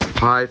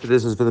Hi,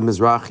 this is for the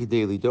Mizrahi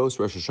Daily Dose,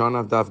 Rosh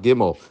Hashanah Daf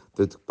Gimel.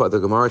 The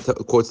Gemara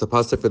quotes the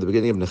pasuk for the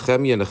beginning of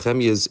Nehemiah.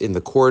 Nehemiah is in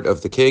the court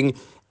of the king,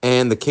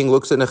 and the king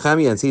looks at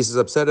Nehemiah and sees he's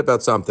upset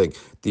about something.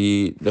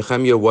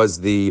 Nehemiah was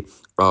the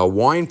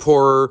wine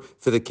pourer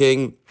for the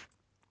king.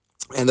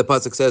 And the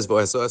pasuk says,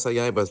 what's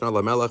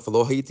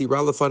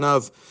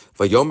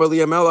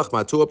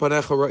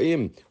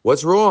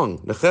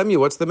wrong? Nehemiah,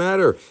 what's the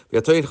matter?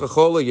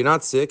 You're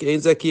not sick.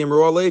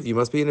 You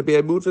must be in a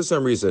bad mood for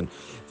some reason.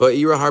 And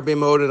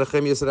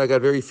Nehemiah said, I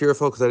got very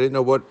fearful because I didn't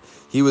know what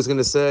he was going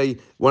to say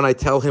when I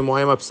tell him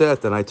why I'm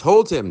upset. And I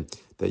told him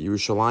that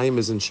Yerushalayim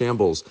is in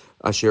shambles.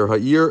 Asher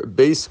ha'ir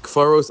beis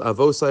kfaros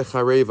avosai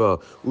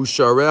chareva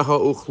ushareha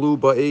uchlu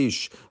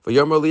ba'esh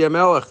v'yomer li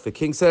hamelech. The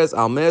king says,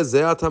 Almeh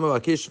zeh atam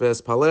alakish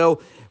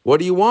v'espalel. What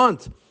do you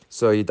want?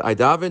 So I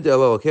davened el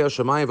Elokei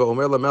Hashemayim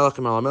v'omer lamelech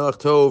im alamelech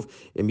tov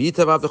im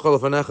yitav avdechol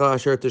lefanecha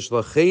asher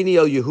tishlacheni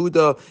el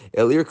Yehuda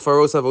el ir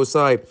kfaros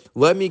avosai.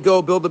 Let me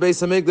go build the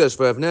Beis Hamikdash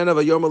v'avnena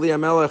v'yomer li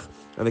hamelech.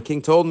 And the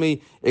king told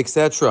me,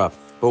 etc.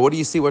 But what do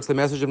you see? What's the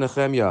message of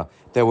Nehemiah?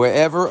 That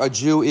wherever a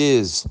Jew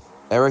is,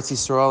 Eretz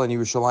Yisrael and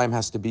Yerushalayim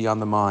has to be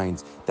on the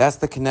mind. That's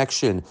the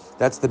connection.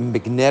 That's the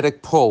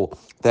magnetic pull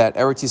that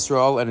Eretz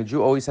Yisrael and a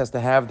Jew always has to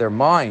have their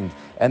mind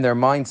and their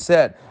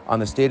mindset on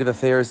the state of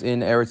affairs in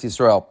Eretz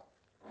Yisrael.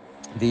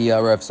 The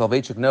Rav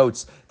Soloveitchik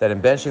notes that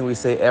in benching we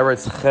say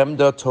Eretz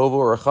Chemda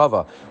Tovu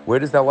Rechava. Where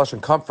does that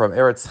lashon come from?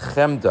 Eretz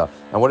Chemda.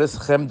 And what does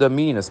Chemda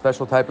mean? A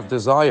special type of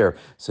desire.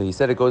 So he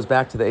said it goes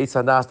back to the Eitz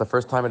Hadas, the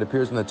first time it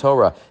appears in the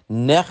Torah.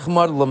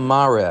 Nechmad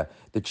Lamare.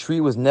 The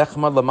tree was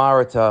Nechmad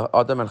Lamare to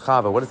Adam and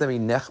Chava. What does that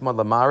mean, Nechmad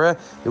Lamare?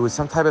 There was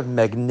some type of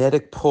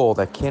magnetic pull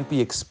that can't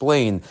be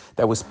explained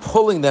that was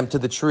pulling them to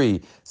the tree.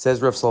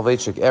 Says Rav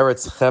Soloveitchik,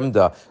 Eretz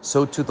Chemda.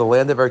 So too the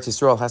land of Eretz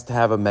Yisrael has to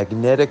have a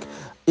magnetic,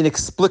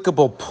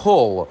 inexplicable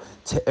pull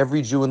to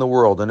every Jew in the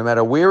world. And no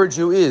matter where a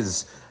Jew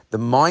is, the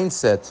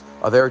mindset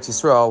of Eretz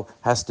Yisrael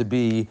has to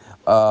be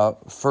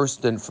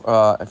first and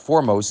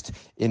foremost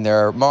in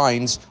their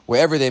minds,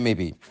 wherever they may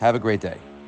be. Have a great day.